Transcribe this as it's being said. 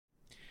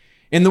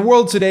In the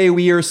world today,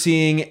 we are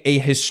seeing a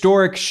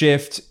historic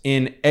shift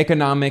in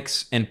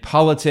economics and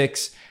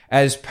politics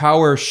as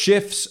power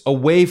shifts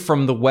away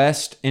from the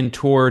West and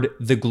toward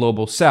the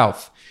global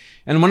South.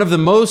 And one of the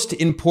most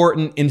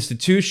important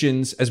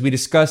institutions as we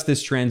discuss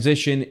this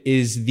transition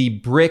is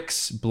the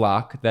BRICS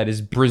bloc, that is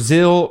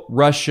Brazil,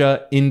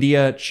 Russia,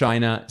 India,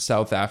 China,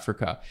 South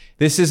Africa.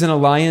 This is an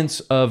alliance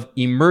of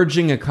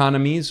emerging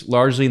economies,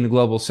 largely in the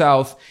global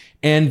South,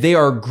 and they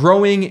are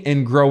growing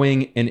and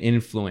growing in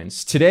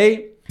influence.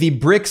 Today, the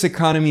BRICS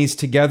economies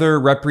together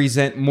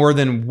represent more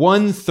than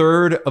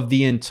 1/3 of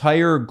the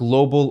entire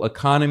global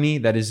economy,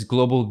 that is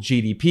global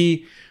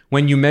GDP,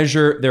 when you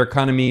measure their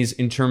economies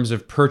in terms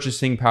of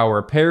purchasing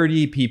power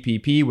parity,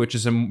 PPP, which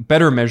is a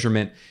better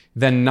measurement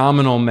than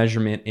nominal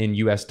measurement in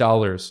US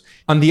dollars.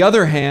 On the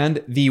other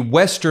hand, the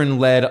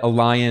Western-led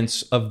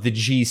alliance of the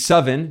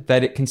G7,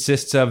 that it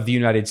consists of the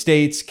United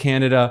States,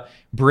 Canada,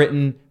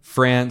 Britain,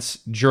 France,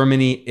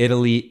 Germany,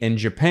 Italy, and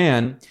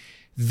Japan,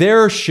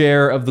 their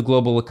share of the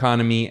global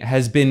economy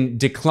has been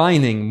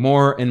declining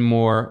more and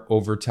more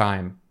over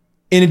time.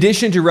 In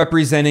addition to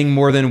representing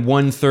more than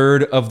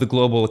 1/3 of the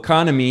global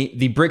economy,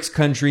 the BRICS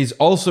countries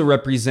also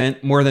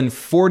represent more than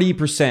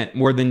 40%,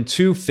 more than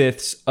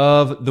 2/5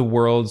 of the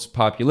world's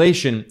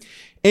population.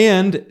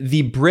 And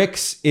the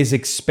BRICS is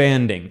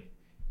expanding.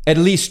 At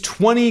least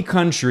 20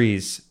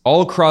 countries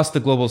all across the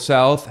global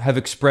South have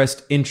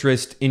expressed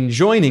interest in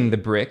joining the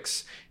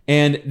BRICS.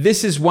 And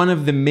this is one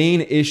of the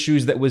main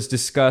issues that was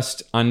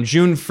discussed on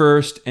June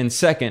 1st and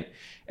 2nd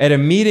at a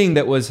meeting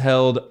that was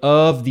held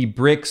of the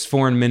BRICS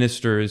foreign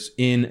ministers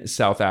in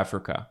South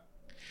Africa.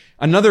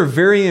 Another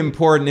very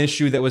important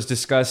issue that was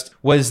discussed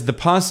was the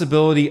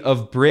possibility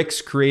of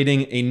BRICS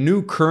creating a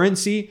new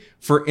currency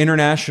for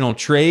international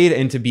trade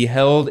and to be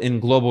held in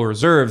global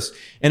reserves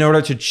in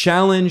order to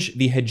challenge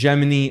the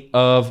hegemony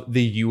of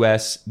the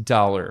US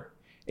dollar.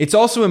 It's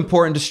also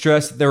important to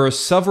stress that there are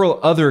several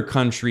other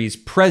countries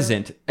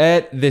present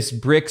at this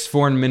BRICS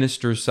Foreign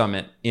Ministers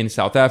Summit in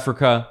South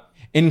Africa,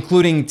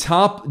 including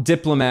top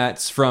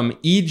diplomats from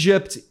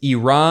Egypt,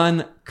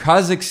 Iran,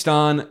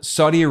 Kazakhstan,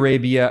 Saudi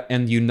Arabia,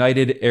 and the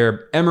United Arab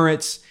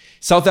Emirates.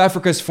 South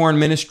Africa's foreign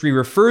ministry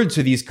referred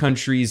to these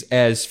countries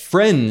as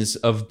friends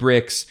of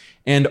BRICS,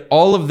 and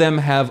all of them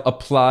have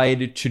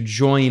applied to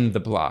join the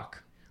bloc.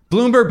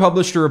 Bloomberg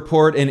published a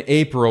report in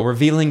April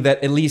revealing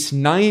that at least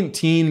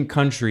 19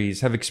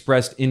 countries have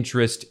expressed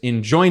interest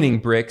in joining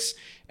BRICS,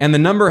 and the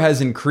number has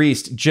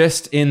increased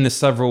just in the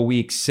several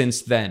weeks since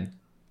then.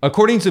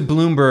 According to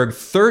Bloomberg,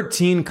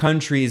 13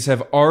 countries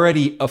have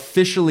already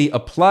officially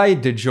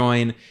applied to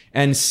join,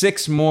 and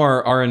 6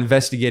 more are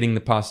investigating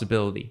the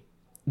possibility.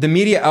 The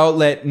media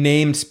outlet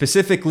named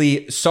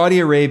specifically Saudi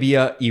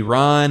Arabia,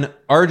 Iran,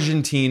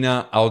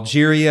 Argentina,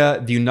 Algeria,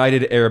 the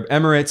United Arab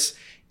Emirates,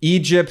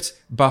 Egypt,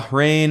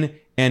 Bahrain,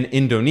 and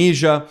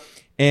Indonesia.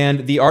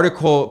 And the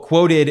article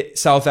quoted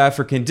South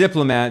African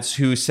diplomats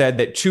who said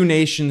that 2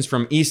 nations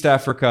from East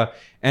Africa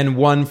and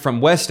 1 from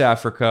West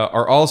Africa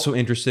are also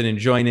interested in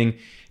joining.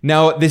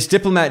 Now, this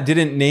diplomat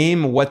didn't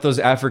name what those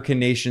African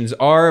nations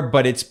are,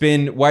 but it's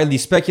been widely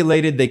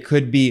speculated they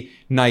could be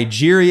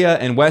Nigeria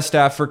and West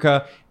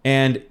Africa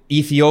and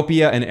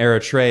Ethiopia and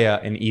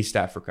Eritrea in East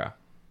Africa.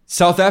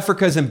 South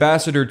Africa's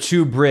ambassador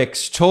to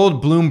BRICS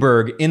told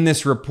Bloomberg in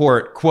this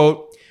report,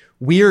 quote,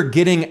 "We are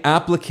getting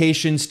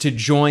applications to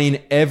join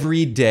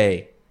every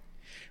day."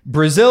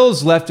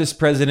 Brazil's leftist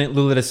president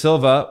Lula da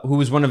Silva, who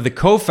was one of the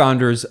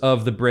co-founders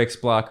of the BRICS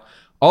bloc,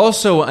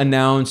 also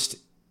announced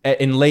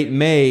in late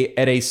May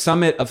at a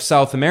summit of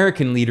South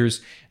American leaders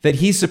that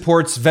he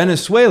supports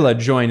Venezuela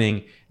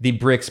joining the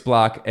BRICS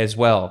bloc as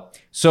well.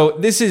 So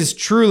this is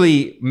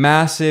truly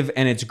massive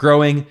and it's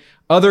growing.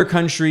 Other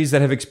countries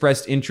that have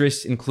expressed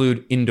interest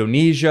include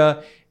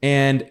Indonesia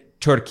and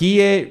Turkey,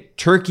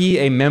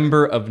 a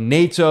member of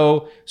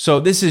NATO.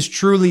 So this is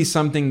truly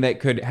something that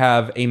could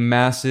have a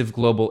massive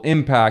global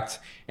impact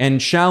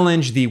and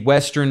challenge the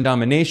Western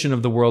domination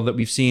of the world that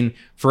we've seen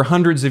for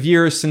hundreds of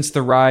years since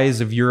the rise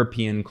of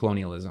European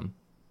colonialism.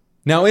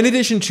 Now, in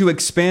addition to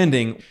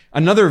expanding,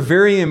 another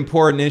very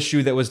important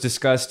issue that was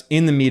discussed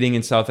in the meeting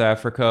in South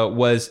Africa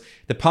was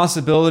the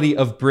possibility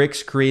of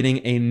BRICS creating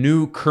a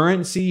new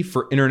currency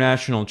for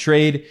international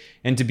trade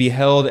and to be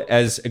held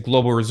as a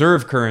global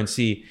reserve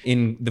currency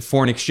in the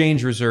foreign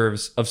exchange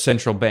reserves of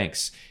central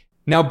banks.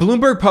 Now,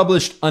 Bloomberg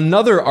published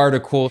another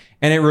article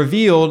and it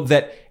revealed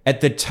that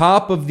at the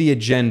top of the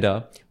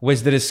agenda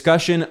was the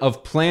discussion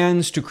of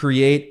plans to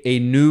create a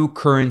new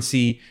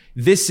currency.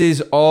 This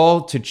is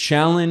all to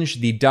challenge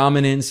the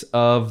dominance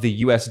of the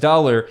US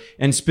dollar.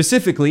 And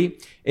specifically,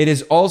 it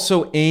is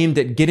also aimed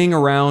at getting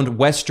around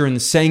Western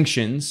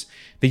sanctions.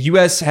 The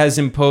US has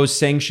imposed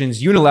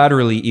sanctions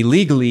unilaterally,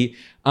 illegally,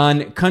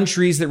 on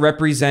countries that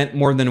represent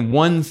more than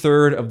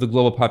 1/3 of the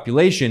global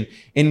population,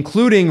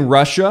 including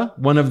Russia,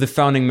 one of the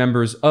founding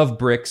members of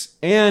BRICS,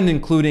 and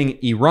including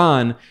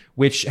Iran,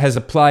 which has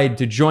applied applied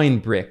to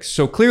join BRICS.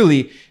 So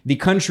clearly, the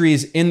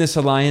countries in this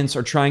alliance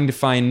are trying to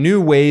find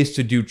new ways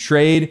to do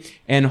trade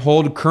and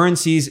hold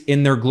currencies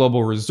in their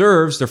global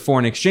reserves, their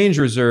foreign exchange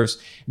reserves,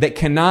 that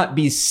cannot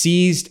be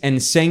seized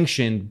and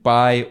sanctioned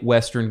by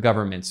Western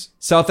governments.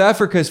 South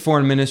Africa's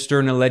Foreign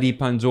Minister Naledi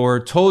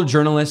Pandor told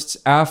journalists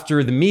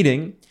after the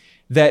meeting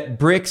that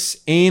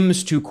BRICS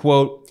aims to,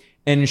 quote,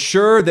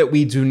 ensure that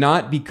we do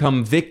not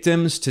become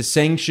victims to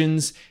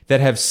sanctions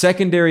that have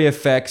secondary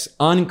effects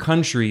on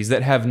countries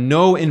that have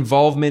no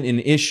involvement in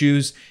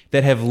issues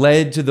that have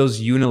led to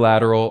those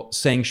unilateral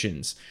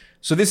sanctions.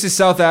 So this is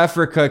South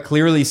Africa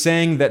clearly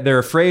saying that they're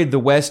afraid the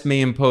West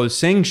may impose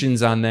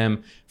sanctions on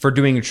them for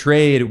doing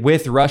trade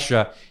with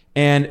Russia.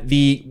 And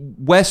the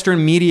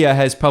Western media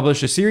has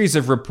published a series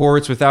of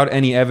reports without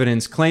any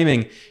evidence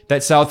claiming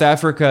that South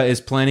Africa is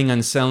planning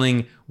on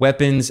selling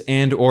weapons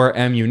and or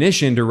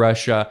ammunition to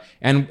Russia.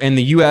 And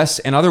the US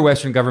and other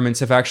Western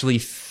governments have actually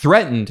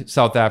threatened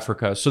South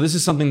Africa. So this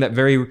is something that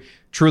very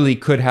truly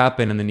could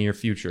happen in the near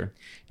future.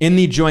 In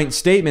the joint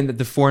statement that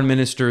the foreign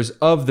ministers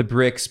of the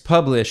BRICS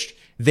published,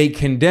 they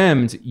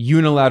condemned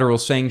unilateral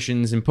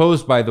sanctions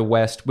imposed by the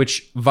West,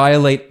 which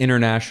violate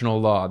international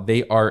law.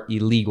 They are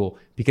illegal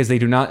because they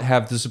do not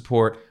have the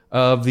support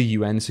of the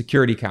UN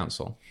Security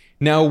Council.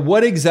 Now,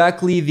 what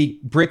exactly the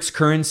BRICS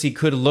currency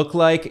could look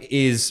like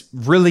is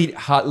really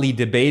hotly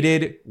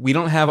debated. We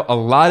don't have a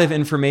lot of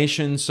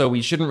information, so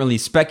we shouldn't really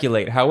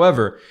speculate.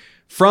 However,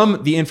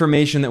 from the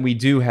information that we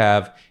do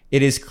have,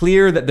 it is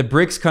clear that the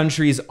BRICS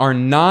countries are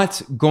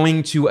not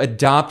going to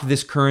adopt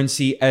this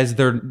currency as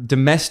their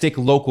domestic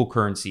local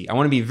currency. I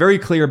want to be very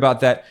clear about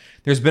that.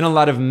 There's been a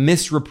lot of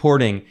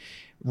misreporting.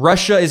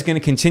 Russia is going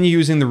to continue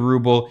using the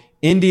ruble.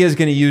 India is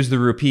going to use the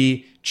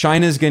rupee.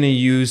 China is going to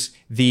use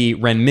the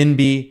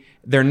renminbi.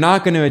 They're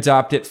not going to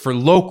adopt it for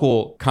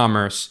local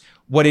commerce.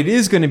 What it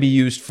is going to be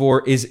used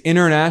for is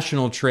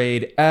international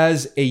trade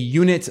as a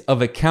unit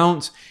of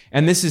account.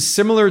 And this is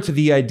similar to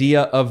the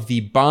idea of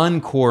the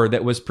bond core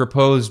that was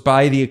proposed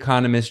by the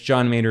economist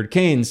John Maynard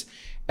Keynes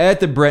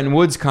at the Bretton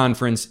Woods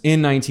Conference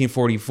in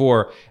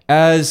 1944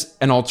 as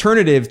an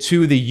alternative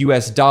to the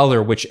US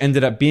dollar, which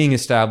ended up being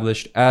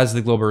established as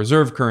the global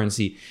reserve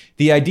currency.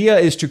 The idea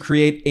is to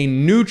create a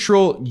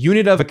neutral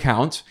unit of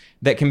account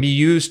that can be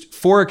used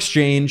for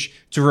exchange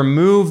to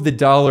remove the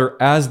dollar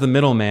as the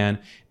middleman.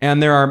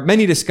 And there are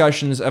many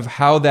discussions of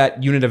how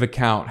that unit of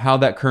account, how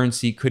that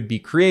currency could be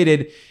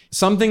created.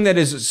 Something that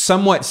is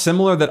somewhat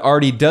similar that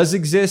already does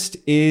exist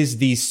is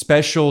the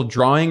special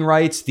drawing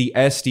rights, the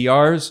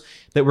SDRs,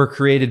 that were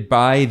created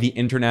by the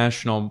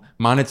International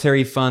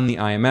Monetary Fund, the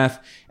IMF.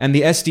 And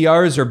the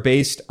SDRs are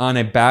based on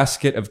a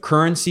basket of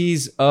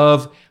currencies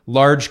of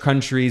large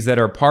countries that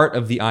are part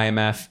of the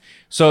IMF.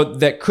 So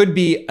that could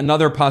be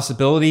another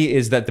possibility,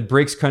 is that the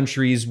BRICS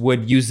countries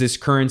would use this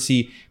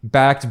currency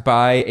backed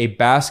by a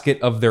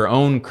basket of their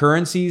own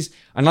currencies.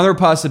 Another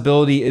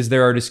possibility is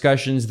there are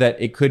discussions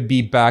that it could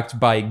be backed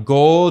by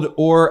gold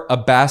or a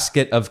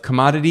basket of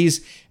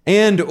commodities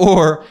and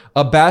or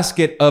a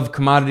basket of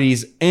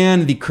commodities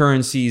and the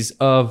currencies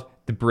of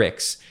the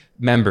BRICS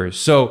members.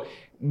 So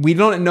we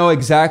don't know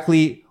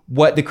exactly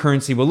what the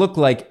currency will look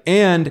like.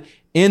 And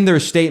in their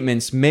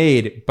statements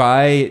made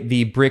by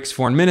the BRICS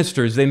foreign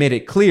ministers, they made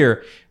it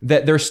clear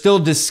that they're still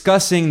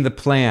discussing the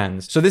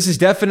plans. So this is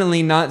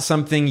definitely not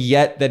something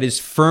yet that is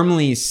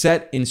firmly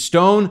set in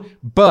stone,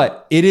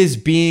 but it is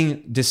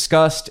being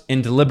discussed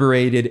and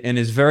deliberated and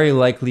is very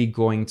likely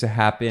going to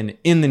happen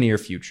in the near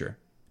future.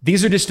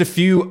 These are just a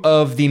few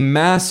of the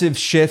massive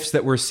shifts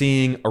that we're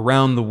seeing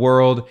around the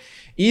world.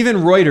 Even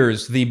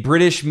Reuters, the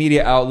British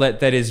media outlet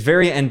that is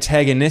very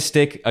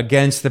antagonistic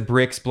against the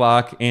BRICS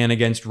bloc and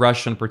against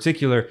Russia in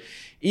particular,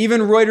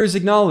 even Reuters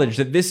acknowledged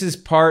that this is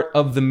part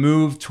of the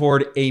move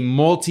toward a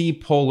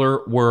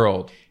multipolar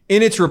world.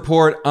 In its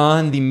report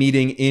on the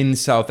meeting in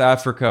South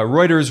Africa,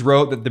 Reuters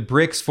wrote that the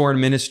BRICS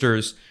foreign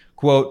ministers,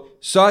 quote,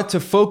 sought to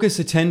focus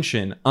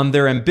attention on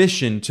their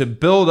ambition to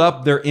build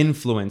up their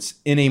influence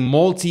in a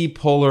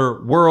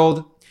multipolar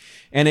world.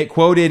 And it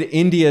quoted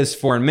India's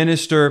foreign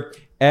minister,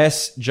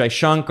 S.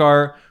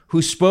 Jaishankar,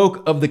 who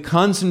spoke of the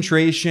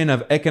concentration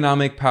of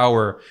economic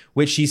power,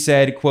 which he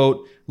said,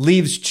 quote,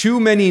 leaves too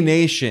many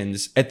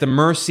nations at the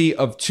mercy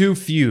of too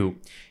few,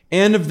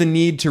 and of the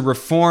need to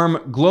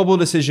reform global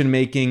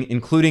decision-making,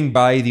 including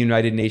by the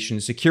United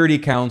Nations Security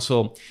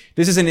Council.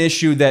 This is an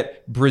issue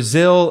that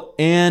Brazil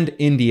and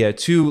India,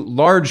 two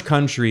large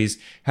countries,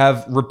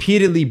 have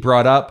repeatedly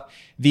brought up.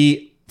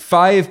 The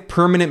 5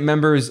 permanent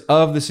members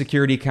of the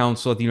Security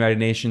Council at the United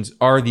Nations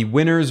are the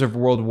winners of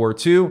World War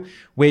II,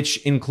 which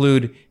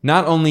include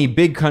not only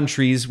big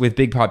countries with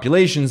big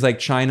populations like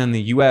China and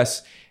the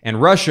US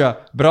and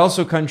Russia, but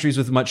also countries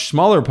with much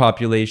smaller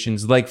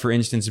populations like, for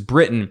instance,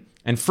 Britain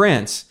and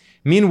France.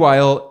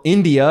 Meanwhile,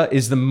 India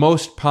is the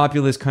most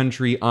populous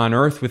country on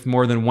earth with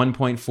more than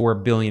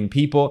 1.4 billion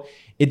people.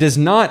 It does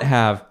not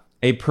have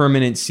a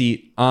permanent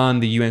seat on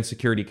the UN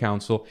Security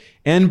Council.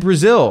 And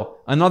Brazil,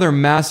 another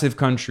massive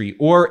country,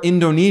 or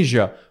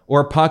Indonesia,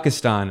 or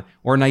Pakistan,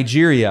 or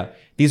Nigeria.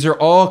 These are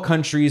all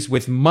countries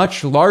with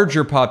much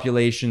larger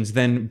populations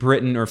than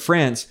Britain or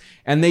France,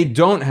 and they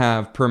don't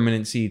have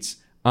permanent seats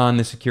on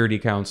the Security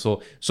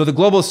Council. So the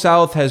Global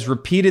South has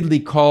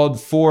repeatedly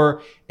called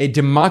for a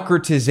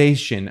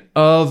democratization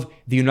of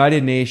the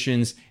United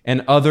Nations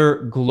and other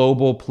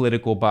global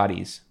political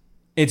bodies.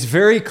 It's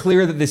very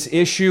clear that this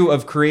issue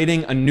of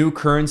creating a new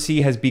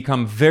currency has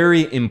become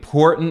very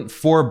important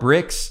for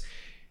BRICS.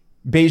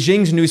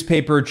 Beijing's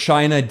newspaper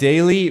China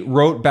Daily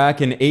wrote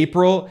back in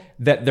April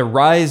that the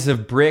rise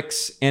of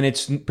BRICS and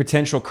its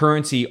potential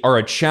currency are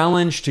a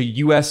challenge to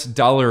US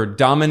dollar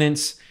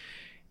dominance.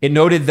 It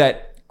noted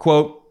that,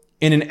 quote,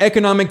 in an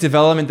economic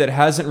development that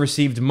hasn't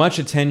received much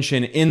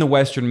attention in the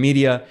Western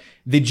media,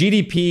 the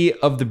GDP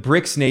of the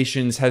BRICS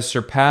nations has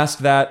surpassed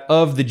that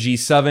of the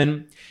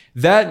G7.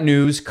 That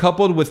news,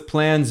 coupled with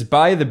plans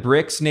by the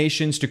BRICS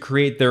nations to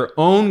create their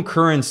own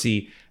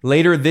currency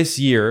later this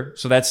year,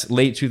 so that's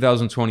late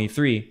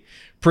 2023,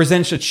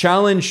 presents a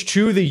challenge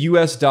to the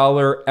US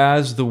dollar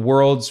as the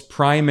world's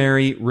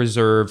primary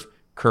reserve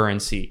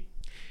currency.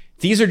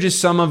 These are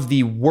just some of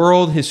the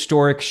world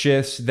historic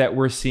shifts that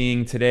we're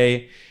seeing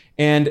today.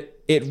 And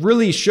it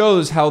really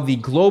shows how the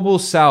Global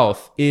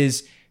South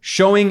is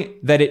showing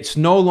that it's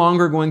no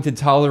longer going to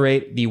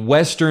tolerate the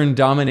Western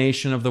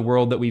domination of the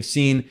world that we've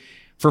seen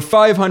for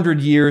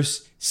 500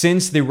 years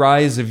since the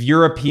rise of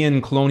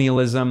European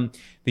colonialism.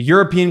 The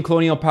European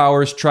colonial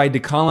powers tried to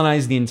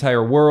colonize the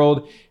entire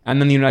world, and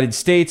then the United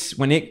States,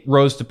 when it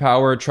rose to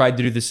power, tried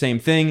to do the same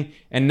thing.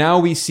 And now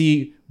we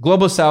see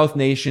Global South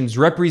nations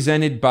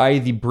represented by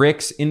the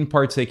BRICS in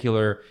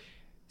particular,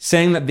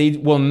 saying that they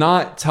will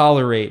not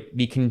tolerate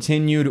the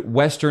continued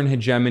Western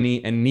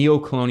hegemony and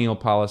neo-colonial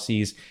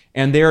policies,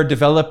 and they are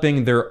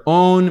developing their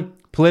own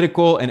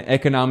political and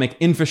economic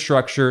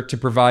infrastructure to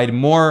provide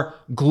more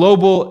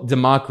global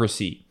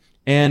democracy.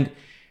 And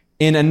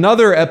in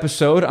another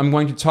episode, I'm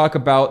going to talk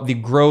about the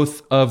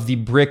growth of the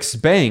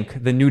BRICS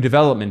Bank, the new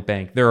development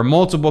bank. There are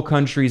multiple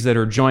countries that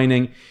are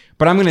joining,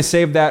 but I'm going to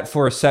save that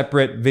for a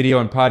separate video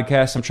and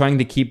podcast. I'm trying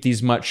to keep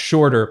these much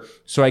shorter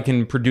so I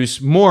can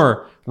produce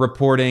more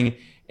reporting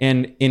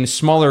and in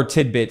smaller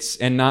tidbits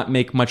and not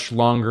make much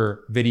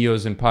longer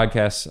videos and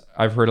podcasts.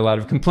 I've heard a lot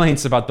of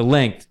complaints about the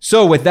length.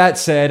 So with that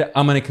said,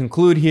 I'm going to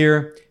conclude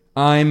here.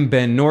 I'm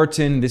Ben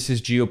Norton. This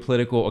is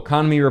Geopolitical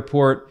Economy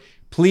Report.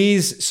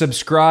 Please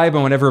subscribe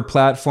on whatever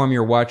platform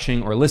you're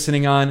watching or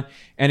listening on.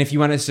 And if you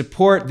want to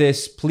support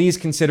this, please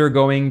consider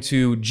going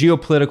to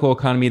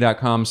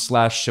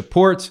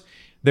geopoliticaleconomy.com/support.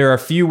 There are a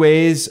few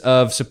ways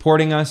of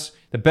supporting us.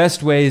 The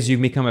best way is you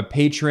can become a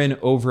patron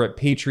over at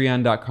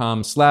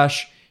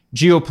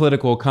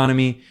patreon.com/geopolitical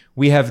economy.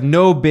 We have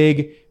no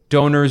big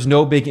donors,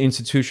 no big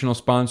institutional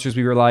sponsors.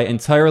 We rely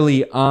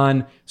entirely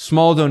on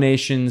small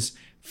donations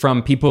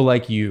from people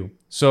like you.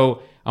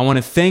 So I want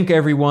to thank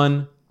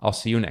everyone. I'll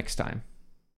see you next time.